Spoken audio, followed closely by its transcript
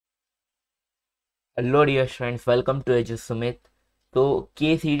Hello dear friends, welcome to Edusumit. So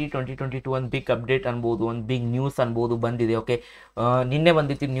KCET 2022 ಒಂದು big update ಅನ್ಬೋದು, ಒಂದು big news ಅನ್ಬೋದು ಬಂದಿದೆ. ಓಕೆ, ನಿನ್ನೆ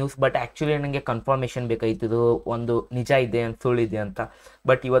ಬಂದಿತ್ತು ನ್ಯೂಸ್, ಬಟ್ ಆ್ಯಕ್ಚುಲಿ ನನಗೆ ಕನ್ಫರ್ಮೇಷನ್ ಬೇಕಾಗಿತ್ತು ಇದು ಒಂದು ನಿಜ ಇದೆ ಅಂತ ಸುಳ್ಳಿದೆ ಅಂತ.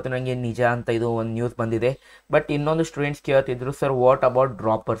 ಬಟ್ ಇವತ್ತು ನನಗೆ ನಿಜ ಅಂತ ಇದು ಒಂದು ನ್ಯೂಸ್ ಬಂದಿದೆ. ಬಟ್ ಇನ್ನೊಂದು ಸ್ಟೂಡೆಂಟ್ಸ್ ಕೇಳ್ತಿದ್ರು, ಸರ್ ವಾಟ್ ಅಬೌಟ್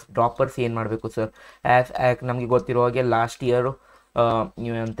ಡ್ರಾಪರ್ಸ್ ಏನು ಮಾಡಬೇಕು ಸರ್? ನಮಗೆ ಗೊತ್ತಿರೋ ಹಾಗೆ ಲಾಸ್ಟ್ ಇಯರು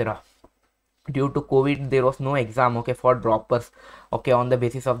ನೀವು ಅಂತೀರಾ, due to COVID there was no exam, okay, for droppers. Okay, on the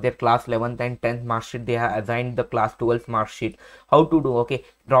basis of their class 11th and 10th mark sheet they have assigned the class 12th mark sheet. How to do? Okay,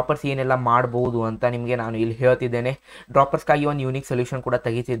 ಡ್ರಾಪರ್ಸ್ ಏನೆಲ್ಲ ಮಾಡ್ಬೋದು ಅಂತ ನಿಮಗೆ ನಾನು ಇಲ್ಲಿ ಹೇಳ್ತಿದ್ದೇನೆ. ಡ್ರಾಪರ್ಸ್ಗಾಗಿ ಒಂದು unique solution ಕೂಡ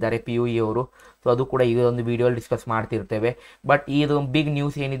ತೆಗಿತಿದ್ದಾರೆ PUE ಅವರು. So ಅದು ಕೂಡ ಈಗ ಒಂದು ವಿಡಿಯೋಲಿ ಡಿಸ್ಕಸ್ ಮಾಡ್ತಿರ್ತೇವೆ. ಬಟ್ ಇದು ಬಿಗ್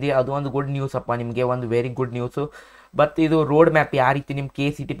ನ್ಯೂಸ್ ಏನಿದೆ ಅದು ಒಂದು ಗುಡ್ ನ್ಯೂಸ್ ಅಪ್ಪ, ನಿಮಗೆ ಒಂದು ವೆರಿ ಗುಡ್ ನ್ಯೂಸು. ಬಟ್ ಇದು ರೋಡ್ ಮ್ಯಾಪ್ ಯಾವ ರೀತಿ ನಿಮ್ಮ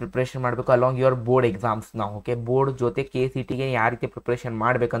KCET ಪ್ರಿಪ್ರೇಷನ್ ಮಾಡಬೇಕು along your board ಎಕ್ಸಾಮ್ಸ್ನ. Okay, board ಜೊತೆ KCETಗೆ ಯಾವ ರೀತಿ ಪ್ರಿಪ್ರೇಷನ್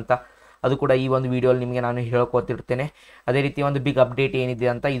ಮಾಡಬೇಕಂತ ಅದು ಕೂಡ ಈ ಒಂದು ವಿಡಿಯೋಲಿ ನಿಮಗೆ ನಾನು ಹೇಳ್ಕೊತಿರ್ತೇನೆ. ಅದೇ ರೀತಿ ಒಂದು ಬಿಗ್ ಅಪ್ಡೇಟ್ ಏನಿದೆ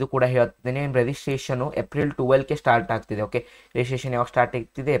ಅಂತ ಇದು ಕೂಡ ಹೇಳ್ತೇನೆ. ರಿಜಿಸ್ಟ್ರೇಷನು ಏಪ್ರಿಲ್ 12ಗೆ ಸ್ಟಾರ್ಟ್ ಆಗ್ತಿದೆ. ಓಕೆ, ರಿಜಿಸ್ಟ್ರೇಷನ್ ಯಾವಾಗ ಸ್ಟಾರ್ಟ್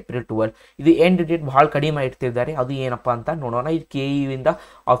ಆಗ್ತಿದೆ? ಏಪ್ರಿಲ್ 12. ಇದು ಎಂಡ್ ಡೇಟ್ ಭಾಳ ಕಡಿಮೆ ಇಡ್ತಿದ್ದಾರೆ, ಅದು ಏನಪ್ಪ ಅಂತ ನೋಡೋಣ. ಇದು KEಯಿಂದ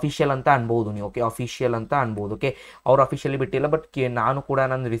ಅಫಿಷಿಯಲ್ ಅಂತ ಅನ್ಬೋದು ನೀವು. ಓಕೆ, ಅಫಿಷಿಯಲ್ ಅಂತ ಅನ್ಬೋದು. ಓಕೆ, ಅವ್ರು ಅಫಿಷಿಯಲಿ ಬಿಟ್ಟಿಲ್ಲ, ಬಟ್ ನಾನು ಕೂಡ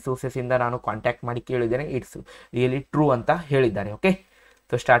ನನ್ನ ರಿಸೋರ್ಸಸ್ಸಿಂದ ನಾನು ಕಾಂಟ್ಯಾಕ್ಟ್ ಮಾಡಿ ಕೇಳಿದ್ದೇನೆ, ಇಟ್ಸ್ ರಿಯಲಿ ಟ್ರೂ ಅಂತ ಹೇಳಿದ್ದಾರೆ. ಓಕೆ,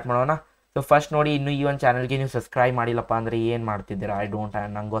 ಸೊ ಸ್ಟಾರ್ಟ್ ಮಾಡೋಣ. ಸೊ ಫಸ್ಟ್ ನೋಡಿ, ಇನ್ನೂ ಈ ಒಂದು ಚಾನಲ್ಗೆ ನೀವು ಸಬ್ಸ್ಕ್ರೈಬ್ ಮಾಡಿಲ್ಲಪ್ಪ ಅಂದರೆ ಏನು ಮಾಡ್ತಿದ್ದೀರಾ?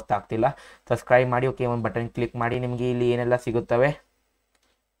 ನಂಗೆ ಗೊತ್ತಾಗ್ತಿಲ್ಲ. ಸಬ್ಸ್ಕ್ರೈಬ್ ಮಾಡಿ. ಓಕೆ, ಒಂದು ಬಟನ್ ಕ್ಲಿಕ್ ಮಾಡಿ. ನಿಮಗೆ ಇಲ್ಲಿ ಏನೆಲ್ಲ ಸಿಗುತ್ತವೆ,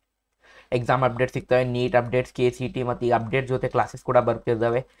 ಎಕ್ಸಾಮ್ ಅಪ್ಡೇಟ್ ಸಿಗ್ತವೆ, ನೀಟ್ ಅಪ್ಡೇಟ್ಸ್, KCET ಮತ್ತು ಈ ಅಪ್ಡೇಟ್ ಜೊತೆ ಕ್ಲಾಸಸ್ ಕೂಡ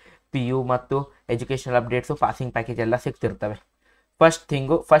ಬರ್ತಿರ್ತವೆ. PU ಮತ್ತು ಎಜುಕೇಷನಲ್ ಅಪ್ಡೇಟ್ಸು, ಪಾಸಿಂಗ್ ಪ್ಯಾಕೇಜ್ ಎಲ್ಲ ಸಿಗ್ತಿರ್ತವೆ.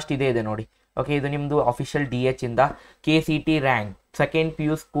 ಫಸ್ಟ್ ಇದೇ ಇದೆ ನೋಡಿ. ಓಕೆ, ಇದು ನಿಮ್ಮದು ಅಫಿಷಿಯಲ್ DH ಇಂದ KCET rank second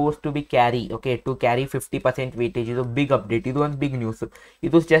PU scores to B carry. Okay, to carry 50% weightage. ಇದು ಬಿಗ್ ಅಪ್ಡೇಟ್, ಇದು ಒಂದು ಬಿಗ್ ನ್ಯೂಸ್.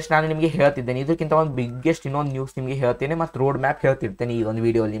 ಇದು ಜಸ್ಟ್ ನಾನು ನಿಮಗೆ ಹೇಳ್ತಿದ್ದೇನೆ. ಇದಕ್ಕಿಂತ ಒಂದು ಬಿಗ್ಗೆಸ್ಟ್ ಇನ್ನೊಂದು ನ್ಯೂಸ್ ನಿಮಗೆ ಹೇಳ್ತೇನೆ ಮತ್ತು ರೋಡ್ ಮ್ಯಾಪ್ ಹೇಳ್ತಿರ್ತೇನೆ ಈ ಒಂದು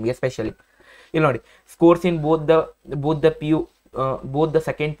ವಿಡಿಯೋಲಿ ನಿಮಗೆ ಸ್ಪೆಷಲಿ. ಇಲ್ಲಿ ನೋಡಿ, scores in both the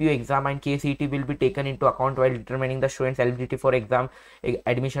second PU exam and KCET will be taken into account while determining the students eligibility for exam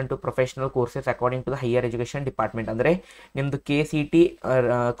admission to professional courses according to the higher education department. ಅಂದರೆ ನಿಮ್ಮದು KCET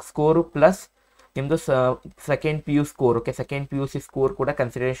score plus ನಿಮ್ಮದು second PU score. Okay, second PUC score ಕೂಡ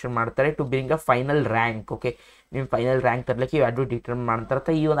consideration ಮಾಡ್ತಾರೆ to bring a final rank. Okay, ನಿಮ್ಮ final rank ತರಲಿಕ್ಕೆ ಇವೆರಡು determine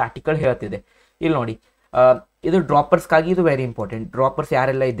ಮಾಡ್ತಾರೆ ಈ ಒಂದು ಆರ್ಟಿಕಲ್ ಹೇಳ್ತಿದೆ. ಇಲ್ಲಿ ನೋಡಿ, ಇದು ಡ್ರಾಪರ್ಸ್ಗಾಗಿ ಇದು ವೆರಿ ಇಂಪಾರ್ಟೆಂಟ್. ಡ್ರಾಪರ್ಸ್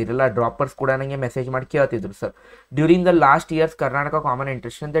ಯಾರೆಲ್ಲ ಇದ್ದಿರಲ್ಲ, ಡ್ರಾಪರ್ಸ್ ಕೂಡ ನನಗೆ ಮೆಸೇಜ್ ಮಾಡಿ ಕೇಳ್ತಿದ್ರು, sir during the last years Karnataka common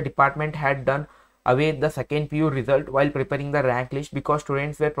entrance the department had done away the second PU result while preparing the rank list because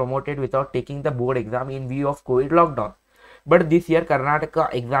students were promoted without taking the board exam in view of COVID lockdown. But this year Karnataka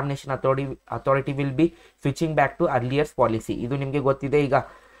Examination Authority will be switching back to earlier policy. ಇದು ನಿಮಗೆ ಗೊತ್ತಿದೆ. ಈಗ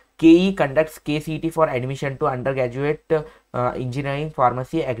KE conducts KCET for admission to undergraduate engineering,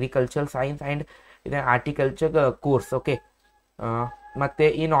 pharmacy, agricultural science and horticulture course. Okay, ಮತ್ತೆ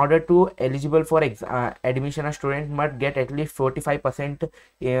in order to eligible for admission a student must get at least 45%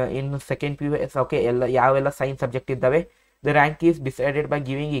 in second PU. Okay, ಯಾವೆಲ್ಲ science subject ಇದ್ದಾವೆ, the rank is decided by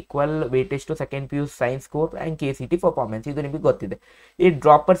giving equal weightage to second PU science score and KCET performance. ಇದು ನಿಮಗೆ ಗೊತ್ತಿದೆ. ಈ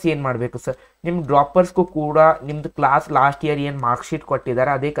ಡ್ರಾಪರ್ಸ್ ಏನು ಮಾಡಬೇಕು sir? ನಿಮ್ಮ ಡ್ರಾಪರ್ಸ್ಗೂ ಕೂಡ ನಿಮ್ಮದು ಕ್ಲಾಸ್ ಲಾಸ್ಟ್ ಇಯರ್ ಏನು ಮಾರ್ಕ್ ಶೀಟ್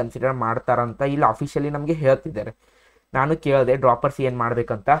ಕೊಟ್ಟಿದ್ದಾರೆ ಅದೇ ಕನ್ಸಿಡರ್ ಮಾಡ್ತಾರಂತ ಇಲ್ಲಿ ಅಫಿಷಿಯಲಿ ನಮಗೆ ಹೇಳ್ತಿದ್ದಾರೆ. ನಾನು ಕೇಳಿದೆ ಡ್ರಾಪರ್ಸ್ ಏನು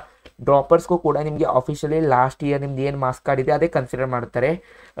ಮಾಡಬೇಕಂತ. ಡ್ರಾಪರ್ಸ್ಗೂ ಕೂಡ ನಿಮಗೆ ಆಫಿಷಿಯಲಿ ಲಾಸ್ಟ್ ಇಯರ್ ನಿಮ್ದು ಏನು ಮಾರ್ಕ್ಸ್ ಕಾರ್ಡ್ ಇದೆ ಅದೇ ಕನ್ಸಿಡರ್ ಮಾಡ್ತಾರೆ.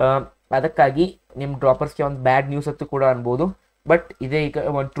 ಅದಕ್ಕಾಗಿ ನಿಮ್ಮ ಡ್ರಾಪರ್ಸ್ಗೆ ಒಂದು ಬ್ಯಾಡ್ ನ್ಯೂಸ್ ಅಂತೂ ಕೂಡ ಅನ್ಬೋದು, ಬಟ್ ಇದೇ ಈಗ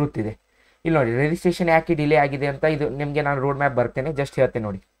ಒಂದು ಟ್ರೂತ್ ಇದೆ. ಇಲ್ಲಿ ನೋಡಿ, ರಿಜಿಸ್ಟ್ರೇಷನ್ ಯಾಕೆ ಡಿಲೇ ಆಗಿದೆ ಅಂತ ಇದು ನಿಮಗೆ ನಾನು ರೋಡ್ ಮ್ಯಾಪ್ ಬರ್ತೇನೆ, ಜಸ್ಟ್ ಹೇಳ್ತೇನೆ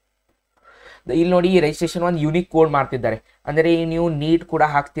ನೋಡಿ. ಇಲ್ಲಿ ನೋಡಿ, ಈ ರಿಜಿಸ್ಟ್ರೇಷನ್ ಒಂದು ಯೂನಿಕ್ ಕೋಡ್ ಮಾಡ್ತಿದ್ದಾರೆ. ಅಂದರೆ ನೀವು ನೀಟ್ ಕೂಡ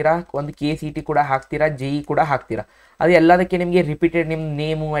ಹಾಕ್ತೀರಾ, ಒಂದು KCET ಕೂಡ ಹಾಕ್ತೀರಾ, JE ಕೂಡ ಹಾಕ್ತೀರಾ. ಅದು ಎಲ್ಲದಕ್ಕೆ ನಿಮಗೆ ರಿಪೀಟೆಡ್ ನಿಮ್ಮ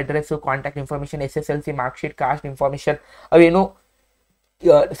name, address, contact information, SSLC mark sheet, cost information ಅವೇನು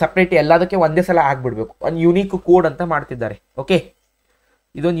ಸಪ್ರೇಟ್ ಎಲ್ಲದಕ್ಕೆ ಒಂದೇ ಸಲ ಆಗಿಬಿಡ್ಬೇಕು. ಒಂದು ಯೂನಿಕ್ ಕೋಡ್ ಅಂತ ಮಾಡ್ತಿದ್ದಾರೆ. ಓಕೆ,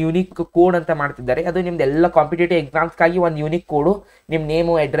 ಇದೊಂದು ಯೂನಿಕ್ ಕೋಡ್ ಅಂತ ಮಾಡ್ತಿದ್ದಾರೆ. ಅದು ನಿಮ್ದು ಎಲ್ಲ ಕಾಂಪಿಟೇಟಿವ್ ಎಕ್ಸಾಮ್ಸ್ಗಾಗಿ ಒಂದು ಯೂನಿಕ್ ಕೋಡು. ನಿಮ್ಮ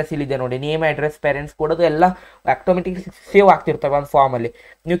ನೇಮು ಅಡ್ರೆಸ್ ಇಲ್ಲಿದೆ ನೋಡಿ, ನೇಮ್ ಅಡ್ರೆಸ್ ಪೇರೆಂಟ್ಸ್ ಕೋಡ್ ಅದು ಎಲ್ಲ ಆಟೋಮೆಟಿಕ್ ಸೇವ್ ಆಗ್ತಿರ್ತವೆ ಒಂದು ಫಾರ್ಮಲ್ಲಿ.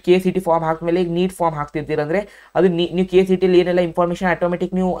 ನೀವು KCET ಫಾರ್ಮ್ ಹಾಕಿದ್ಮೇಲೆ ಈಗ ನೀಟ್ ಫಾರ್ಮ್ ಹಾಕ್ತಿರ್ತೀರಂದರೆ ಅದು ನೀವು KCETಲಿ ಏನೆಲ್ಲ ಇನ್ಫಾರ್ಮೇಷನ್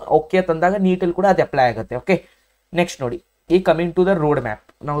ಆಟೋಮೆಟಿಕ್ ನೀವು ಓಕೆ ತಂದಾಗ ನೀಟಲ್ಲಿ ಕೂಡ ಅದು ಅಪ್ಲೈ ಆಗುತ್ತೆ. ಓಕೆ, ನೆಕ್ಸ್ಟ್ ನೋಡಿ, ಈ coming to the road map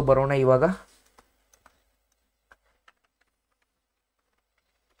ನಾವು ಬರೋಣ. ಇವಾಗ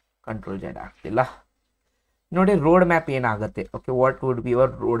ಕಂಟ್ರೋಲ್ Z ಆಗ್ತಿಲ್ಲ ನೋಡಿ. ರೋಡ್ ಮ್ಯಾಪ್ ಏನಾಗುತ್ತೆ? Okay, what would be your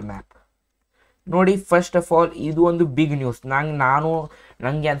road map? ನೋಡಿ, ಫಸ್ಟ್ ಆಫ್ ಆಲ್ ಇದು ಒಂದು ಬಿಗ್ ನ್ಯೂಸ್.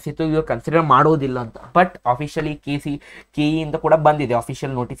 ನನಗೆ ಅನಿಸಿತ್ತು ಇವಾಗ ಕನ್ಸಿಡರ್ ಮಾಡೋದಿಲ್ಲ ಅಂತ, ಬಟ್ ಅಫಿಷಿಯಲಿ KEಯಿಂದ ಕೂಡ ಬಂದಿದೆ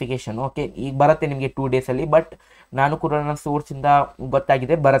ಅಫಿಷಿಯಲ್ ನೋಟಿಫಿಕೇಶನ್. ಓಕೆ, ಈಗ ಬರುತ್ತೆ ನಿಮಗೆ 2 ಡೇಸಲ್ಲಿ, ಬಟ್ ನಾನು ಕೂಡ ನನ್ನ ಸೋರ್ಸಿಂದ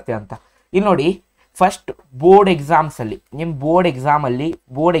ಗೊತ್ತಾಗಿದೆ ಬರುತ್ತೆ ಅಂತ. ಇಲ್ಲಿ ನೋಡಿ, ಫಸ್ಟ್ ಬೋರ್ಡ್ ಎಕ್ಸಾಮ್ಸಲ್ಲಿ ನಿಮ್ಮ ಬೋರ್ಡ್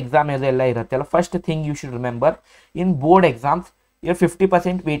ಎಕ್ಸಾಮ್ ಅದೆಲ್ಲ ಇರುತ್ತಲ್ಲ, first thing you should remember, in board exams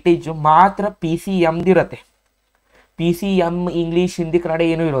 50% weightage ಮಾತ್ರ PCMದಿರುತ್ತೆ. PCM ಇಂಗ್ಲೀಷ್, ಹಿಂದಿ, ಕನ್ನಡ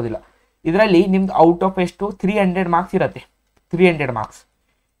ಏನೂ ಇರೋದಿಲ್ಲ. ಇದರಲ್ಲಿ ನಿಮ್ದು ಔಟ್ ಆಫ್ ಎಷ್ಟು 300 ಮಾರ್ಕ್ಸ್ ಇರುತ್ತೆ. 300 ಮಾರ್ಕ್ಸ್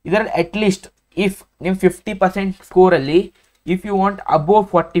ಇದರಲ್ಲಿ ಅಟ್ಲೀಸ್ಟ್ ಇಫ್ ನಿಮ್ಮ 50% ಸ್ಕೋರಲ್ಲಿ if you want above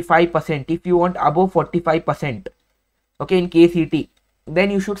 45%, if you want above 45%, okay, in KCET,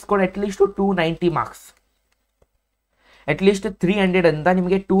 then you should score at least 290 marks. At least 300 ಅಂತ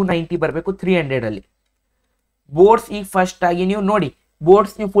ನಿಮಗೆ 290 ಬರಬೇಕು 300 ಅಲ್ಲಿ. ಬೋರ್ಡ್ಸ್ ಈಗ ಫಸ್ಟ್ ಆಗಿ ನೀವು ನೋಡಿ,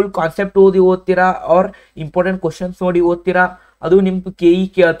 ಬೋರ್ಡ್ಸ್ ನೀವು ಫುಲ್ ಕಾನ್ಸೆಪ್ಟ್ ಓದ್ತೀರಾ ಆರ್ ಇಂಪಾರ್ಟೆಂಟ್ ಕ್ವಶನ್ಸ್ ನೋಡಿ ಓದ್ತೀರಾ, ಅದು ನಿಮ್ಗೆ KE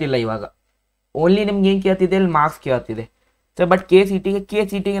ಕೇಳ್ತಿಲ್ಲ ಇವಾಗ. ಓನ್ಲಿ ನಿಮ್ಗೆ ಏನು ಕೇಳ್ತಿದೆ ಅಲ್ಲಿ ಮಾರ್ಕ್ಸ್ ಕೇಳ್ತಿದೆ. ಸೊ ಬಟ್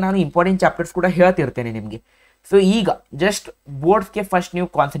KCETಗೆ ನಾನು ಇಂಪಾರ್ಟೆಂಟ್ ಚಾಪ್ಟರ್ಸ್ ಕೂಡ ಹೇಳ್ತಿರ್ತೇನೆ ನಿಮಗೆ. ಸೊ ಈಗ ಜಸ್ಟ್ ಬೋರ್ಡ್ಸ್ಗೆ ಫಸ್ಟ್ ನೀವು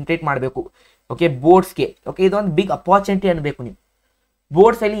ಕಾನ್ಸಂಟ್ರೇಟ್ ಮಾಡಬೇಕು. ಓಕೆ, ಬೋರ್ಡ್ಸ್ಗೆ, ಓಕೆ, ಇದೊಂದು ಬಿಗ್ ಅಪಾರ್ಚುನಿಟಿ ಅನ್ಬೇಕು ನೀವು.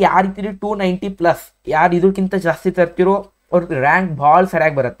 ಬೋರ್ಡ್ಸಲ್ಲಿ ಯಾರು ಇರ್ತೀರಿ 290+, ಯಾರು ಇದಕ್ಕಿಂತ ಜಾಸ್ತಿ ತರ್ತಿರೋ ಅವ್ರ ರ್ಯಾಂಕ್ ಭಾಳ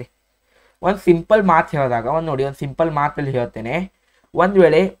ಸರಿಯಾಗಿ ಬರುತ್ತೆ. ಒಂದು ಸಿಂಪಲ್ ಮಾತು ಹೇಳಿದಾಗ ನೋಡಿ, ಒಂದು ಸಿಂಪಲ್ ಮಾತಲ್ಲಿ ಹೇಳ್ತೇನೆ. ಒಂದು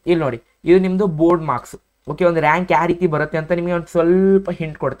ವೇಳೆ ಇಲ್ಲಿ ನೋಡಿ, ಇದು ನಿಮ್ಮದು ಬೋರ್ಡ್ ಮಾರ್ಕ್ಸ್. ಓಕೆ, ಒಂದು ರ್ಯಾಂಕ್ ಯಾವ ರೀತಿ ಬರುತ್ತೆ ಅಂತ ನಿಮಗೆ ಒಂದು ಸ್ವಲ್ಪ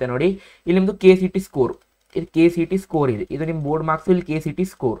ಹಿಂಟ್ ಕೊಡ್ತೇನೆ ನೋಡಿ. ಇಲ್ಲಿ ನಿಮ್ಮದು KCET ಸ್ಕೋರ್, ಇದು KCET ಸ್ಕೋರ್ ಇದೆ, ಇದು ನಿಮ್ಮ ಬೋರ್ಡ್ ಮಾರ್ಕ್ಸ್, ಇಲ್ಲಿ KCET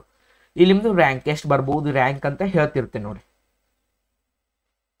ಸ್ಕೋರ್, ಇಲ್ಲಿ ನಿಮ್ಮದು ರ್ಯಾಂಕ್ ಎಷ್ಟು ಬರ್ಬೋದು ರ್ಯಾಂಕ್ ಅಂತ ಹೇಳ್ತಿರ್ತೇನೆ ನೋಡಿ.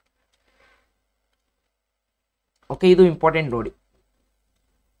 ಓಕೆ, ಇದು ಇಂಪಾರ್ಟೆಂಟ್ ನೋಡಿ.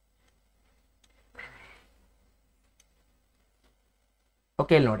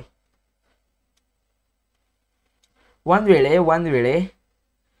 ಓಕೆ, ಇಲ್ಲಿ ನೋಡಿ, ಒಂದು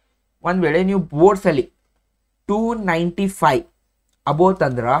ವೇಳೆ ನೀವು ಬೋರ್ಡ್ಸಲ್ಲಿ 295 ಅಬೋವ್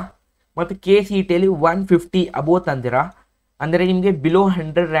ತಂದ್ರ ಮತ್ತು KCETಯಲ್ಲಿ 150 ಅಬೋವ್ ತಂದಿರ ಅಂದರೆ ನಿಮಗೆ ಬಿಲೋ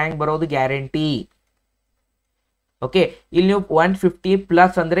 100 ರ್ಯಾಂಕ್ ಬರೋದು ಗ್ಯಾರಂಟಿ. ಓಕೆ, ಇಲ್ಲಿ ನೀವು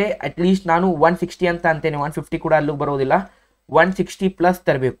 150+ ಅಂದರೆ ಅಟ್ಲೀಸ್ಟ್ ನಾನು 160 ಅಂತ ಅಂತೇನೆ, 150 ಕೂಡ ಅಲ್ಲಿಗೆ ಬರೋದಿಲ್ಲ, 160+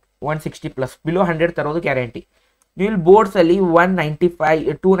 ತರಬೇಕು, 160+, ಬಿಲೋ 100 ತರೋದು ಗ್ಯಾರಂಟಿ. ನೀವು ಇಲ್ಲಿ ಬೋರ್ಡ್ಸಲ್ಲಿ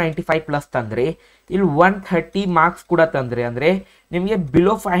 295+ ತಂದರೆ ಇಲ್ಲಿ 130 ಮಾರ್ಕ್ಸ್ ಕೂಡ ತಂದರೆ ಅಂದರೆ ನಿಮಗೆ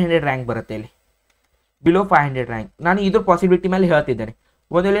ಬಿಲೋ 500 ರ್ಯಾಂಕ್ ಬರುತ್ತೆ. ಇಲ್ಲಿ ಬಿಲೋ 500 ರ್ಯಾಂಕ್ ನಾನು ಇದ್ರ ಪಾಸಿಬಿಲಿಟಿ ಮೇಲೆ ಹೇಳ್ತಿದ್ದೇನೆ.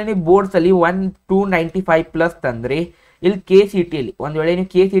 ಒಂದು ವೇಳೆ ನೀವು ಬೋರ್ಡ್ಸಲ್ಲಿ 295+ ತಂದರೆ ಇಲ್ಲಿ KCETಯಲ್ಲಿ ಒಂದು ವೇಳೆ ನೀವು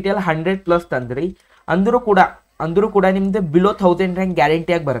KCETಯಲ್ಲಿ 100+ ತಂದ್ರಿ ಅಂದರೂ ಕೂಡ ನಿಮ್ದು ಬಿಲೋ 1000 ರ್ಯಾಂಕ್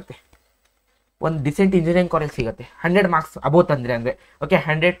ಗ್ಯಾರಂಟಿಯಾಗಿ ಬರುತ್ತೆ. ಒಂದು ಡಿಸೆಂಟ್ ಇಂಜಿನಿಯರಿಂಗ್ ಕಾಲೇಜ್ ಸಿಗುತ್ತೆ 100 ಮಾರ್ಕ್ಸ್ ಅಬೋವ್ ತಂದ್ರೆ ಅಂದರೆ. ಓಕೆ,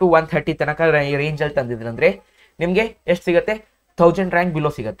 100 to 130 ತನಕ ರೇಂಜಲ್ಲಿ ತಂದಿದ್ರೆ ಅಂದರೆ ನಿಮಗೆ ಎಷ್ಟು ಸಿಗುತ್ತೆ, 1000 ರ್ಯಾಂಕ್ ಬಿಲೋ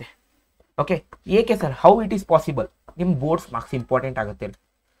ಸಿಗುತ್ತೆ. ಓಕೆ, ಏಕೆ sir, how it is possible? ನಿಮ್ಮ ಬೋರ್ಡ್ಸ್ ಮಾರ್ಕ್ಸ್ ಇಂಪಾರ್ಟೆಂಟ್ ಆಗುತ್ತೆ.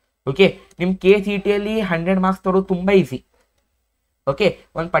 ಓಕೆ, ನಿಮ್ಮ KCETಯಲ್ಲಿ 100 ಮಾರ್ಕ್ಸ್ ತರೋದು ತುಂಬ ಈಸಿ. ಓಕೆ,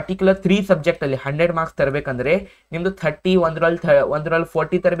 ಒಂದು ಪರ್ಟಿಕ್ಯುಲರ್ 3 ಸಬ್ಜೆಕ್ಟಲ್ಲಿ 100 ಮಾರ್ಕ್ಸ್ ತರಬೇಕಂದ್ರೆ ನಿಮ್ಮದು 30, ಒಂದರಲ್ಲಿ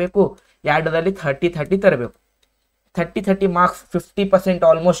 40 ತರಬೇಕು, ಎರಡರಲ್ಲಿ 30 ತರಬೇಕು. 30 ಮಾರ್ಕ್ಸ್ 50%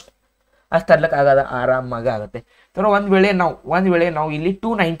 ಆಲ್ಮೋಸ್ಟ್ ಅಷ್ಟು ತರ್ಲಿಕ್ಕಾಗದ ಆರಾಮಾಗಿ ಆಗುತ್ತೆ. ಸೊ ಒಂದು ವೇಳೆ ನಾವು ಇಲ್ಲಿ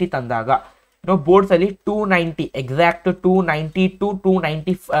 290 ತಂದಾಗ ನಾವು ಬೋರ್ಡ್ಸಲ್ಲಿ 290 ಎಕ್ಸಾಕ್ಟ್ 290 to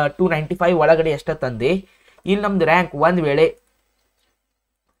 295 ಒಳಗಡೆ ಎಷ್ಟು ತಂದೆ ಇಲ್ಲಿ ನಮ್ದು ರ್ಯಾಂಕ್ ಒಂದು ವೇಳೆ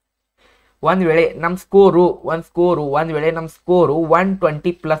ನಮ್ಮ ಸ್ಕೋರು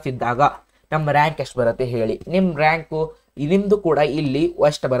 120+ ಇದ್ದಾಗ ನಮ್ಮ ರ್ಯಾಂಕ್ ಎಷ್ಟು ಬರುತ್ತೆ ಹೇಳಿ? ನಿಮ್ಮ ರ್ಯಾಂಕು ನಿಮ್ಮದು ಕೂಡ ಇಲ್ಲಿ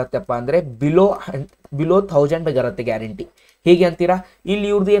ಎಷ್ಟು ಬರುತ್ತಪ್ಪ ಅಂದರೆ ಬಿಲೋ 1000 ಬರುತ್ತೆ ಗ್ಯಾರಂಟಿ. ಹೇಗೆ ಅಂತೀರಾ? ಇಲ್ಲಿ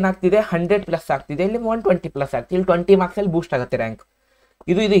ಇವ್ರದ್ದು ಏನಾಗ್ತಿದೆ 100+ ಆಗ್ತಿದೆ, ಇಲ್ಲಿ 120+ ಆಗ್ತಿದೆ, ಇಲ್ಲಿ 20 ಮಾರ್ಕ್ಸಲ್ಲಿ ಬೂಸ್ಟ್ ಆಗುತ್ತೆ ರ್ಯಾಂಕ್.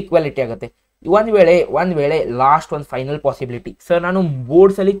 ಇದು ಈಕ್ವಾಲಿಟಿ ಆಗುತ್ತೆ. ಒಂದು ವೇಳೆ ಲಾಸ್ಟ್ ಒಂದು ಫೈನಲ್ ಪಾಸಿಬಿಲಿಟಿ, ಸರ್ ನಾನು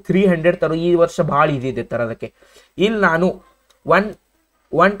ಬೋರ್ಡ್ಸಲ್ಲಿ 300 ತರೋ ಈ ವರ್ಷ ಭಾಳ ಈಸಿ ಇದೆ ತರೋದಕ್ಕೆ, ಇಲ್ಲಿ ನಾನು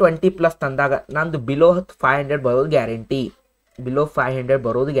 120+ ತಂದಾಗ ನಂದು ಬಿಲೋ 500 ಬರೋದು ಗ್ಯಾರಂಟಿ.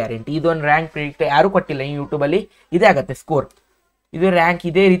 ಇದೊಂದು ರ್ಯಾಂಕ್ ಪ್ರಿಡಿಕ್ಟ್ ಯಾರು ಕೊಟ್ಟಿಲ್ಲ ಈ ಯೂಟ್ಯೂಬಲ್ಲಿ, ಇದೇ ಆಗುತ್ತೆ ಸ್ಕೋರ್, ಇದು ರ್ಯಾಂಕ್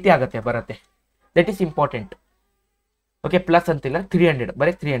ಇದೇ ರೀತಿ ಆಗುತ್ತೆ ಬರುತ್ತೆ. That is important. Okay, plus ಅಂತಿಲ್ಲ, 300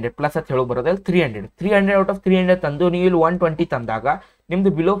 ಬರೀ 300 ಪ್ಲಸ್ ಅಂತ ಹೇಳೋ ಬರೋದಲ್ಲ, 300 ಔಟ್ ಆಫ್ 300 ತಂದು ನೀವು ಇಲ್ಲಿ 120 ತಂದಾಗ ನಿಮ್ದು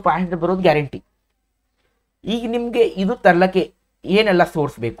ಬಿಲೋ 500 ಬರೋದು ಗ್ಯಾರಂಟಿ. ಈಗ ನಿಮಗೆ ಇದು ತರ್ಲಕ್ಕೆ ಏನೆಲ್ಲ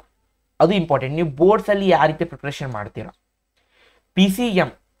ಸೋರ್ಸ್ ಬೇಕು ಅದು ಇಂಪಾರ್ಟೆಂಟ್. ನೀವು ಬೋರ್ಡ್ಸಲ್ಲಿ ಯಾವ ರೀತಿ ಪ್ರಿಪ್ರೇಷನ್ ಮಾಡ್ತೀರಾ? PCM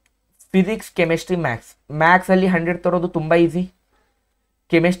ಫಿಸಿಕ್ಸ್, ಕೆಮಿಸ್ಟ್ರಿ, ಮ್ಯಾಥ್ಸಲ್ಲಿ 100 ತರೋದು ತುಂಬ ಈಸಿ,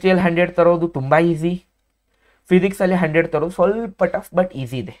 ಕೆಮಿಸ್ಟ್ರಿಯಲ್ಲಿ 100 ತರೋದು ತುಂಬ ಈಸಿ, ಫಿಸಿಕ್ಸಲ್ಲಿ 100 ತರೋದು ಸ್ವಲ್ಪ ಟಫ್ ಬಟ್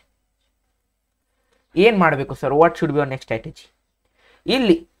ಈಸಿ ಇದೆ. ಏನು ಮಾಡಬೇಕು sir? What should be your next strategy?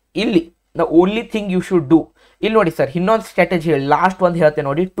 ಇಲ್ಲಿ the only thing you should do, ಇಲ್ಲಿ ನೋಡಿ ಸರ್, ಇನ್ನೊಂದು ಸ್ಟ್ರಾಟಜಿ ಹೇಳಿ, ಲಾಸ್ಟ್ ಒಂದು ಹೇಳ್ತೇನೆ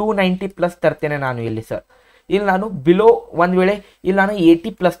ನೋಡಿ. 290+ ತರ್ತೇನೆ ನಾನು ಇಲ್ಲಿ ಸರ್. ಇಲ್ಲಿ ನಾನು ಬಿಲೋ ಒಂದು ವೇಳೆ ಇಲ್ಲಿ ನಾನು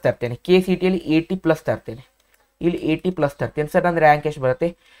 80+ ತರ್ತೇನೆ, KCETಯಲ್ಲಿ 80+ ತರ್ತೇನೆ, ಇಲ್ಲಿ 80+ ತರ್ತೇನೆ ಸರ್. ನನ್ನ ರ್ಯಾಂಕ್ ಎಷ್ಟು ಬರುತ್ತೆ?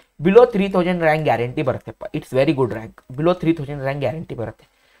 Below 3000 rank guarantee ಬರುತ್ತೆಪ್ಪ. It's very good rank, below 3000 rank guarantee ಬರುತ್ತೆ.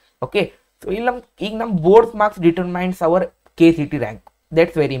 ಓಕೆ, ಸೊ ಇಲ್ಲಿ ಈಗ ನಮ್ಮ boards marks determines hour KCET rank.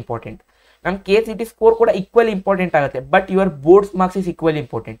 That's very important. ನಮ್ಮ KCET ಸ್ಕೋರ್ ಕೂಡ ಈಕ್ವಲಿ ಇಂಪಾರ್ಟೆಂಟ್ ಆಗುತ್ತೆ, but your boards marks is equally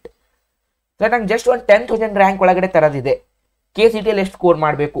important. Sir ನಂಗೆ just ಒಂದು 10,000 rank ಒಳಗಡೆ ತರೋದಿದೆ, KCETಯಲ್ಲಿ ಎಷ್ಟು ಸ್ಕೋರ್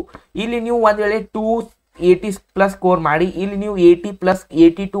ಮಾಡಬೇಕು? ಇಲ್ಲಿ ನೀವು ಒಂದು ವೇಳೆ 280+ ಸ್ಕೋರ್ ಮಾಡಿ, ಇಲ್ಲಿ ನೀವು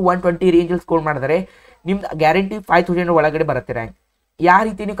 80 to 120 ರೇಂಜಲ್ಲಿ ಸ್ಕೋರ್ ಮಾಡಿದರೆ ನಿಮ್ದು ಗ್ಯಾರಂಟಿ 5000 ಒಳಗಡೆ ಬರುತ್ತೆ ರ್ಯಾಂಕ್. ಯಾವ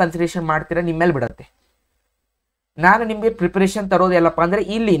ರೀತಿ ನೀವು ಕನ್ಸಿಡರೇಷನ್ ಮಾಡ್ತೀರಾ ನಿಮ್ಮ ಮೇಲೆ ಬಿಡುತ್ತೆ. ನಾನು ನಿಮಗೆ ಪ್ರಿಪರೇಷನ್ ತರೋದು ಎಲ್ಲಪ್ಪ ಅಂದರೆ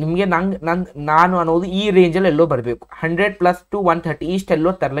ಇಲ್ಲಿ ನಿಮಗೆ ನಾನು ಅನ್ನೋದು ಈ ರೇಂಜಲ್ಲಿ ಎಲ್ಲೋ ಬರಬೇಕು 100 + 130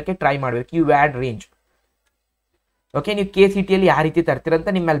 ಇಷ್ಟೆಲ್ಲೋ ತರಲಿಕ್ಕೆ ಟ್ರೈ ಮಾಡಬೇಕು, ಯು ವ್ಯಾಡ್ ರೇಂಜ್. ಓಕೆ, ನೀವು KCET ಯಾವ ರೀತಿ ತರ್ತೀರಂತ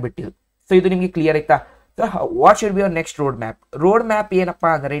ನಿಮ್ಮ ಮೇಲೆ ಬಿಟ್ಟಿದ್ದು. ಸೊ ಇದು ನಿಮಗೆ ಕ್ಲಿಯರ್ ಆಯ್ತಾ? So what should be your next road map ಏನಪ್ಪ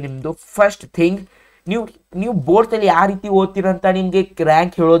ಅಂದರೆ ನಿಮ್ಮದು ಫಸ್ಟ್ ಥಿಂಗ್, ನೀವು ಬೋರ್ಡ್ಸಲ್ಲಿ ಯಾವ ರೀತಿ ಓದ್ತೀರಂತ ನಿಮಗೆ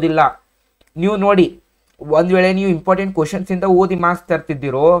ರ್ಯಾಂಕ್ ಹೇಳೋದಿಲ್ಲ. ನೀವು ನೋಡಿ, ಒಂದು ವೇಳೆ ನೀವು ಇಂಪಾರ್ಟೆಂಟ್ ಕ್ವಶನ್ಸಿಂದ ಓದಿ ಮಾರ್ಕ್ಸ್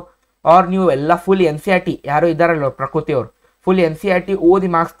ತರ್ತಿದ್ದೀರೋ, ಆರ್ ನೀವು ಎಲ್ಲ ಫುಲ್ NCERT ಯಾರೋ ಇದ್ದಾರಲ್ಲ ಪ್ರಕೃತಿ ಅವರು, ಫುಲ್ NCERT ಓದಿ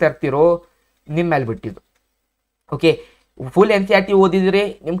ಮಾರ್ಕ್ಸ್ ತರ್ತಿರೋ, ನಿಮ್ಮ ಮೇಲೆ ಬಿಟ್ಟಿದ್ದು. ಓಕೆ, ಫುಲ್ NCERT ಓದಿದರೆ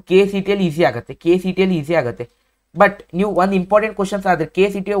ನಿಮ್ಮ KCET ಈಸಿ ಆಗುತ್ತೆ. ಬಟ್ ನೀವು ಒಂದು ಇಂಪಾರ್ಟೆಂಟ್ ಕ್ವಶನ್ಸ್ ಆದರೆ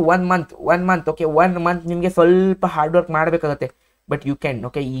KCET 1 ಮಂತ್ ಓಕೆ, 1 ಮಂತ್ ನಿಮಗೆ ಸ್ವಲ್ಪ ಹಾರ್ಡ್ ವರ್ಕ್ ಮಾಡಬೇಕಾಗತ್ತೆ. But you can,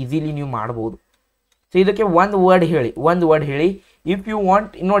 okay, easily ನೀವು ಮಾಡ್ಬೋದು. ಸೊ ಇದಕ್ಕೆ ಒಂದು ವರ್ಡ್ ಹೇಳಿ, ಇಫ್ ಯು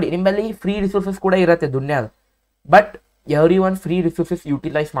ವಾಂಟ್. ನೋಡಿ, ನಿಮ್ಮಲ್ಲಿ ಫ್ರೀ ರಿಸೋರ್ಸಸ್ ಕೂಡ ಇರುತ್ತೆ ದುನಿಯಾದ, but every one free resources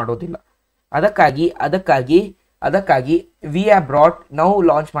utilise ಮಾಡೋದಿಲ್ಲ. ಅದಕ್ಕಾಗಿ ವಿ ಹ್ಯಾವ್ ಬ್ರಾಟ್, ನಾವು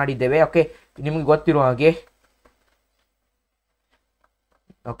ಲಾಂಚ್ ಮಾಡಿದ್ದೇವೆ. ಓಕೆ, ನಿಮ್ಗೆ ಗೊತ್ತಿರೋ ಹಾಗೆ,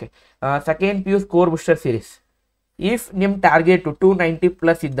 okay, second PU score booster series. If ನಿಮ್ಮ ಟಾರ್ಗೆಟ್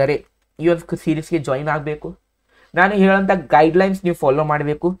 290+ ಇದ್ದರೆ ಈ ಒಂದು ಸೀರೀಸ್ಗೆ ಜಾಯಿನ್ ಆಗಬೇಕು. ನಾನು ಹೇಳೋಂಥ ಗೈಡ್ಲೈನ್ಸ್ ನೀವು ಫಾಲೋ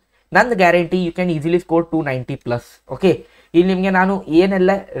ಮಾಡಬೇಕು. ನನ್ನ guarantee you can easily score 290+. Okay, ಇಲ್ಲಿ ನಿಮಗೆ ನಾನು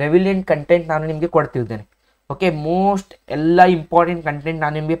ಏನೆಲ್ಲ ರೆವಿಲೆಂಟ್ ಕಂಟೆಂಟ್ ನಾನು ನಿಮಗೆ ಕೊಡ್ತಿರ್ತೇನೆ. ಓಕೆ, ಮೋಸ್ಟ್ ಎಲ್ಲ ಇಂಪಾರ್ಟೆಂಟ್ ಕಂಟೆಂಟ್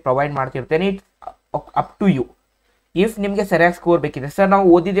ನಾನು ನಿಮಗೆ provide ಮಾಡ್ತಿರ್ತೇನೆ. It's up to you. If ನಿಮಗೆ ಸರಿಯಾಗಿ ಸ್ಕೋರ್ ಬೇಕಿದೆ, ಸರ್ ನಾವು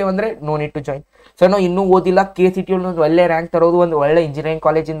ಓದಿದ್ದೇವೆ ಅಂದರೆ no need to join. Sir ನಾವು ಇನ್ನೂ ಓದಿಲ್ಲ, KCET ಒಂದು ಒಳ್ಳೆ ರ್ಯಾಂಕ್ ತರೋದು, ಒಂದು ಒಳ್ಳೆ ಇಂಜಿನಿಯರಿಂಗ್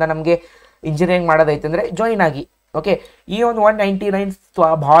ಕಾಲೇಜಿಂದ ನಮಗೆ ಇಂಜಿನಿಯರಿಂಗ್ ಮಾಡೋದೈತೆ ಅಂದರೆ ಜಾಯಿನ್ ಆಗಿ. ಓಕೆ, ಈ ಒಂದು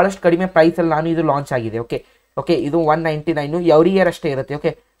 199 ಭಾಳಷ್ಟು ಕಡಿಮೆ ಪ್ರೈಸಲ್ಲಿ ನಾನು ಇದು ಲಾಂಚ್ ಆಗಿದೆ. ಓಕೆ, ಇದು 199 ಎವ್ರಿ ಇಯರ್ ಅಷ್ಟೇ ಇರುತ್ತೆ.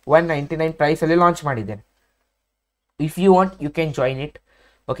 ಓಕೆ, 199 ಪ್ರೈಸಲ್ಲಿ ಲಾಂಚ್ ಮಾಡಿದ್ದೇನೆ. If you want you can join it.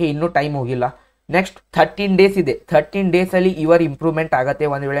 Okay, ಇನ್ನೂ ಟೈಮ್ ಹೋಗಿಲ್ಲ. ನೆಕ್ಸ್ಟ್ 13 ಡೇಸ್ ಇದೆ. 13 ಡೇಸಲ್ಲಿ ಯುವರ್ ಇಂಪ್ರೂವ್ಮೆಂಟ್ ಆಗುತ್ತೆ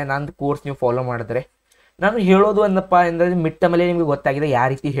ಒಂದು ವೇಳೆ ನಂದು ಕೋರ್ಸ್ ನೀವು ಫಾಲೋ ಮಾಡಿದ್ರೆ. ನಾನು ಹೇಳೋದು ಏನಪ್ಪ ಅಂದರೆ ಮಿಡ್ ಟರ್ಮಲ್ಲಿ ನಿಮಗೆ ಗೊತ್ತಾಗಿದೆ ಯಾವ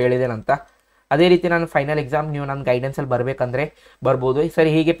ರೀತಿ ಹೇಳಿದೇನಂತ. ಅದೇ ರೀತಿ ನಾನು ಫೈನಲ್ ಎಕ್ಸಾಮ್ ನೀವು ನನ್ನ ಗೈಡೆನ್ಸಲ್ಲಿ ಬರಬೇಕಂದ್ರೆ ಬರ್ಬೋದು.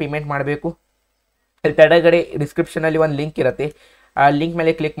 ಸರಿ, ಹೀಗೆ ಪೇಮೆಂಟ್ ಮಾಡಬೇಕು. ಇಲ್ಲಿ ಕೆಳಗಡೆ ಡಿಸ್ಕ್ರಿಪ್ಷನಲ್ಲಿ ಒಂದು ಲಿಂಕ್ ಇರುತ್ತೆ, ಆ ಲಿಂಕ್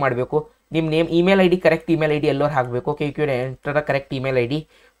ಮೇಲೆ ಕ್ಲಿಕ್ ಮಾಡಬೇಕು. ನಿಮ್ಮ name, email ID, correct email ID ಎಲ್ಲರೂ ಹಾಕಬೇಕು. Okay, you can enter the correct email ID.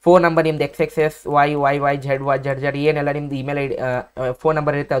 Phone number ನಿಮ್ದು XXS YYY ZZ ಏನೆಲ್ಲ ನಿಮ್ದು ಇಮೇಲ್ ID ಫೋನ್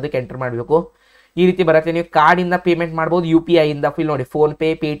ನಂಬರ್ ಇರುತ್ತೆ ಅದಕ್ಕೆ ಎಂಟರ್ ಮಾಡಬೇಕು. ಈ ರೀತಿ ಬರುತ್ತೆ. ನೀವು ಕಾರ್ಡಿಂದ ಪೇಮೆಂಟ್ ಮಾಡ್ಬೋದು, UPI ಇಂದ, ಫಿಲ್ ನೋಡಿ ಫೋನ್ಪೇ,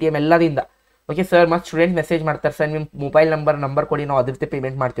 Paytm ಎಲ್ಲದಿಂದ. ಓಕೆ ಸರ್, ಮತ್ತು ಸ್ಟೂಡೆಂಟ್ ಮೆಸೇಜ್ ಮಾಡ್ತಾರೆ, ಸರ್ ನಿಮ್ಮ ಮೊಬೈಲ್ ನಂಬರ್ ಕೊಡಿ, ನಾವು ಅದ್ರ ಜೊತೆ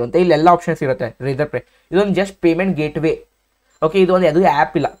ಪೇಮೆಂಟ್ ಮಾಡ್ತೀವಿ ಅಂತ. ಇಲ್ಲೆಲ್ಲ ಆಪ್ಷನ್ಸ್ ಇರುತ್ತೆ. ರಿಸರ್ವ್ ಪೇ ಇದೊಂದು ಜಸ್ಟ್ ಪೇಮೆಂಟ್ ಗೇಟ್ವೇ. ಓಕೆ, ಇದು ಒಂದು ಅದು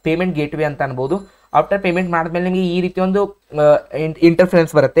ಆ್ಯಪ್ ಇಲ್ಲ, ಪೇಮೆಂಟ್ ಗೇಟ್ವೇ ಅಂತ ಅನ್ಬೋದು. ಆಫ್ಟರ್ ಪೇಮೆಂಟ್ ಮಾಡಿದ್ಮೇಲೆ ನಿಮಗೆ ಈ ರೀತಿ ಒಂದು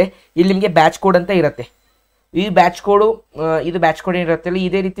ಇಂಟರ್ಫರೆನ್ಸ್ ಬರುತ್ತೆ. ಇಲ್ಲಿ ನಿಮಗೆ ಬ್ಯಾಚ್ ಕೋಡ್ ಅಂತ ಇರುತ್ತೆ. ಈ ಬ್ಯಾಚ್ ಕೋಡು ಇದು ಬ್ಯಾಚ್ ಕೋಡ್ ಏನಿರುತ್ತಲ್ಲ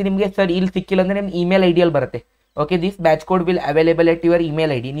ಇದೇ ರೀತಿ ನಿಮಗೆ ಸರ್ ಇಲ್ಲಿ ಸಿಕ್ಕಿಲ್ಲ ಅಂದರೆ ನಿಮ್ಮ ಇಮೇಲ್ ID ಬರುತ್ತೆ. Okay, this batch code will available at your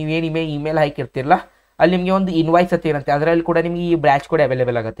email ID. ನೀವೇನು ಇಮೇಲ್ ಹಾಕಿರ್ತಿರಲ್ಲ ಅಲ್ಲಿ ನಿಮಗೆ ಒಂದು ಇನ್ವಾಯ್ಸ್ ಅಂತ ಇರುತ್ತೆ, ಅದರಲ್ಲಿ ಕೂಡ ನಿಮಗೆ ಈ ಬ್ಯಾಚ್ ಕೋಡ್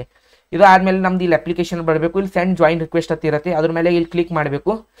ಅವೈಲೇಬಲ್ ಆಗುತ್ತೆ. ಇದು ಆದಮೇಲೆ ನಮ್ದು ಇಲ್ಲಿ ಅಪ್ಲಿಕೇಶನ್ ಬರಬೇಕು. ಇಲ್ಲಿ ಸೆಂಡ್ ಜಾಯಿನ್ ರಿಕ್ವೆಸ್ಟ್ ಅಂತ ಇರುತ್ತೆ, ಅದ್ರ ಮೇಲೆ ಇಲ್ಲಿ ಕ್ಲಿಕ್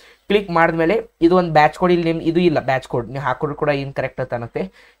ಮಾಡಬೇಕು. ಕ್ಲಿಕ್ ಮಾಡಿದ್ಮೇಲೆ ಇದು ಒಂದು ಬ್ಯಾಚ್ ಕೋಡ್ ಇಲ್ಲಿ ಇದು ಇಲ್ಲ ಬ್ಯಾಚ್ ಕೋಡ್ ನೀವು ಹಾಕೋದು ಕೂಡ ಏನು ಕರೆಕ್ಟ್ ಅಂತ ಅನ್ನತ್ತೆ.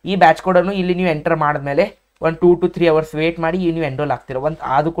 ಈ ಬ್ಯಾಚ್ ಕೋಡನ್ನು ಇಲ್ಲಿ ನೀವು ಎಂಟರ್ ಮಾಡಿದ್ಮೇಲೆ ಒಂದು 2 to 3 hours ವೇಟ್ ಮಾಡಿ ನೀವು ಎನ್ರೋಲ್ ಆಗ್ತೀರ.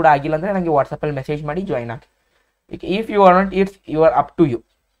 ಅದು ಕೂಡ ಆಗಿಲ್ಲ ಅಂದರೆ ನನಗೆ ವಾಟ್ಸಪ್ಪಲ್ಲಿ ಮೆಸೇಜ್ ಮಾಡಿ ಜಾಯಿನ್ ಆಗಿ. If you are not it's your up to you.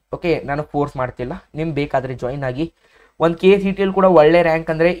 Okay, ನಾನು ಫೋರ್ಸ್ ಮಾಡ್ತಿಲ್ಲ, ನಿಮ್ಗೆ ಬೇಕಾದರೆ ಜಾಯಿನ್ ಆಗಿ. ಒಂದು KCET ಕೂಡ ಒಳ್ಳೆ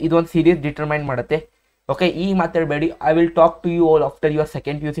ರ್ಯಾಂಕ್ ಅಂದರೆ ಇದೊಂದು ಸೀರೀಸ್ ಡಿಟರ್ಮೈನ್ ಮಾಡುತ್ತೆ. ಓಕೆ, ಈ ಮಾತಾಡಬೇಡಿ. I will talk to you all after your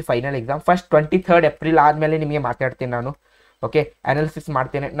second PUC final exam. First 23rd April ಆದಮೇಲೆ ನಿಮಗೆ ಮಾತಾಡ್ತೀನಿ ನಾನು. ಓಕೆ, ಅನಾಲಿಸಿಸ್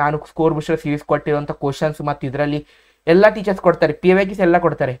ಮಾಡ್ತೇನೆ. ನಾನು ಸ್ಕೋರ್ ಬೂಸ್ಟರ್ ಸೀರೀಸ್ ಕೊಟ್ಟಿರೋಂಥ ಕ್ವಶನ್ಸ್ ಮತ್ತು ಇದರಲ್ಲಿ ಎಲ್ಲ ಟೀಚರ್ಸ್ ಕೊಡ್ತಾರೆ, PYQs ಎಲ್ಲ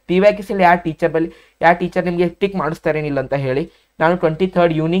ಕೊಡ್ತಾರೆ. PYQsಲ್ಲಿ ಯಾವ ಟೀಚರ್ ನಿಮಗೆ ಟಿಕ್ ಮಾಡಿಸ್ತಾರೇನಿಲ್ಲ ಅಂತ ಹೇಳಿ ನಾನು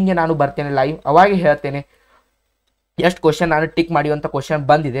 23rd ಈವ್ನಿಂಗ್ಗೆ ನಾನು ಬರ್ತೇನೆ ಲೈವ್, ಅವಾಗ ಹೇಳ್ತೇನೆ ಎಷ್ಟು ಕ್ವಶನ್ ನಾನು ಟಿಕ್ ಮಾಡಿರುವಂಥ ಕ್ವಶನ್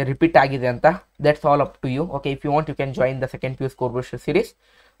ಬಂದಿದೆ, ರಿಪೀಟ್ ಆಗಿದೆ ಅಂತ. That's all up to you. Okay, if you want you can join the second PU score booster series.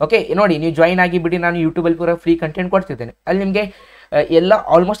 Okay, ನೋಡಿ ನೀವು ಜಾಯಿನ್ ಆಗಿಬಿಡಿ. ನಾನು ಯೂಟ್ಯೂಬಲ್ಲಿ ಪೂರ ಫ್ರೀ ಕಂಟೆಂಟ್ ಕೊಡ್ತಿದ್ದೇನೆ. ಅಲ್ಲಿ ನಿಮಗೆ ಎಲ್ಲ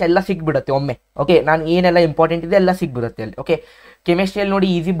ಆಲ್ಮೋಸ್ಟ್ ಎಲ್ಲ ಸಿಕ್ಬಿಡುತ್ತೆ ಒಮ್ಮೆ. ಓಕೆ, ನಾನು ಏನೆಲ್ಲ ಇಂಪಾರ್ಟೆಂಟ್ ಇದೆ ಎಲ್ಲ ಸಿಕ್ಬಿಡುತ್ತೆ ಅಲ್ಲಿ. ಓಕೆ, ಕೆಮಿಸ್ಟ್ರಿಯಲ್ಲಿ ನೋಡಿ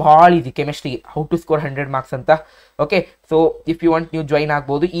ಈಸಿ, ಭಾಳ easy ಕೆಮಿಸ್ಟ್ರಿಗೆ, how to score 100 marks ಅಂತ. Okay, so if you want ನೀವು ಜಾಯಿನ್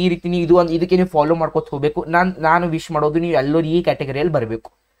ಆಗ್ಬೋದು. ಈ ರೀತಿ ನೀವು ಇದಕ್ಕೆ ನೀವು ಫಾಲೋ ಮಾಡ್ಕೊತ ಹೋಗಬೇಕು. ನಾನು ವಿಶ್ ಮಾಡೋದು ನೀವು ಎಲ್ಲರೂ ಈ ಕ್ಯಾಟಗರಿಯಲ್ಲಿ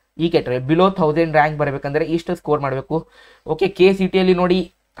ಬರಬೇಕು. ಈ ಕ್ಯಾಟಗರಿ ಬಿಲೋ 1000 ರ್ಯಾಂಕ್ ಬರಬೇಕಂದ್ರೆ ಇಷ್ಟು ಸ್ಕೋರ್ ಮಾಡಬೇಕು. ಓಕೆ, KCETಯಲ್ಲಿ ನೋಡಿ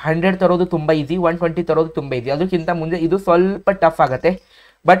 100 ತರೋದು ತುಂಬ ಈಸಿ, 120 ತರೋದು ತುಂಬ ಈಸಿ. ಅದಕ್ಕಿಂತ ಮುಂದೆ ಇದು ಸ್ವಲ್ಪ ಟಫ್ ಆಗುತ್ತೆ.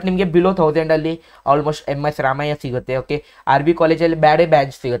 ಬಟ್ ನಿಮಗೆ ಬಿಲೋ 1000 ಆಲ್ಮೋಸ್ಟ್ MS ರಾಮಯ್ಯ ಸಿಗುತ್ತೆ. ಓಕೆ, RB ಕಾಲೇಜಲ್ಲಿ ಬೇರೆ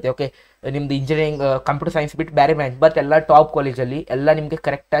ಬ್ರಾಂಚ್ ಸಿಗುತ್ತೆ. ಓಕೆ, ನಿಮ್ದು ಇಂಜಿನಿಯರಿಂಗ್ ಕಂಪ್ಯೂಟರ್ ಸೈನ್ಸ್ ಬಿಟ್ಟು ಬೇರೆ ಬ್ರಾಂಚ್, ಬಟ್ ಎಲ್ಲ ಟಾಪ್ ಕಾಲೇಜಲ್ಲಿ ಎಲ್ಲ ನಿಮಗೆ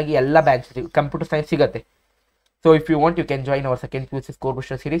ಕರೆಕ್ಟಾಗಿ ಎಲ್ಲ ಬ್ರಾಂಚ್ ಕಂಪ್ಯೂಟರ್ ಸೈನ್ಸ್ ಸಿಗುತ್ತೆ. So if you want you can join our second PUC score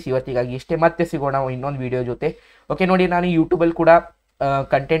booster series. ಇವತ್ತಿಗಾಗಿ ಇಷ್ಟೇ, ಮತ್ತೆ ಸಿಗೋಣ ಇನ್ನೊಂದು ವೀಡಿಯೋ ಜೊತೆ. ಓಕೆ, ನೋಡಿ ನಾನು ಯೂಟ್ಯೂಬಲ್ಲಿ ಕೂಡ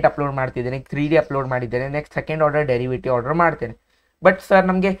ಕಂಟೆಂಟ್ ಅಪ್ಲೋಡ್ ಮಾಡ್ತಿದ್ದೇನೆ, 3D ಅಪ್ಲೋಡ್ ಮಾಡಿದ್ದೇನೆ. Next second order derivative order ಮಾಡ್ತೇನೆ. ಬಟ್ ಸರ್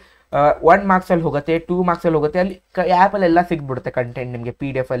ನಮಗೆ 1 ಮಾರ್ಕ್ಸಲ್ಲಿ ಹೋಗುತ್ತೆ, 2 ಮಾರ್ಕ್ಸಲ್ಲಿ ಹೋಗುತ್ತೆ. ಅಲ್ಲಿ ಆ್ಯಪಲ್ಲಿ ಎಲ್ಲ ಸಿಗ್ಬಿಡುತ್ತೆ ಕಂಟೆಂಟ್ ನಿಮಗೆ,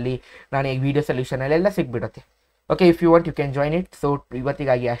 PDF ಅಲ್ಲಿ ನಾನು ಈಗ ವೀಡಿಯೋ ಸೊಲ್ಯೂಷನಲ್ಲಿ ಎಲ್ಲ ಸಿಗ್ಬಿಡುತ್ತೆ. Okay, if you want you can join it. So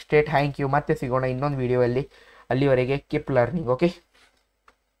ಇವತ್ತಿಗಾಗಿ ಅಷ್ಟೇ, ಥ್ಯಾಂಕ್ ಯು. ಮತ್ತೆ ಸಿಗೋಣ ಇನ್ನೊಂದು ವೀಡಿಯೋಲ್ಲಿ. ಅಲ್ಲಿವರೆಗೆ ಕೀಪ್ ಲರ್ನಿಂಗ್. ಓಕೆ.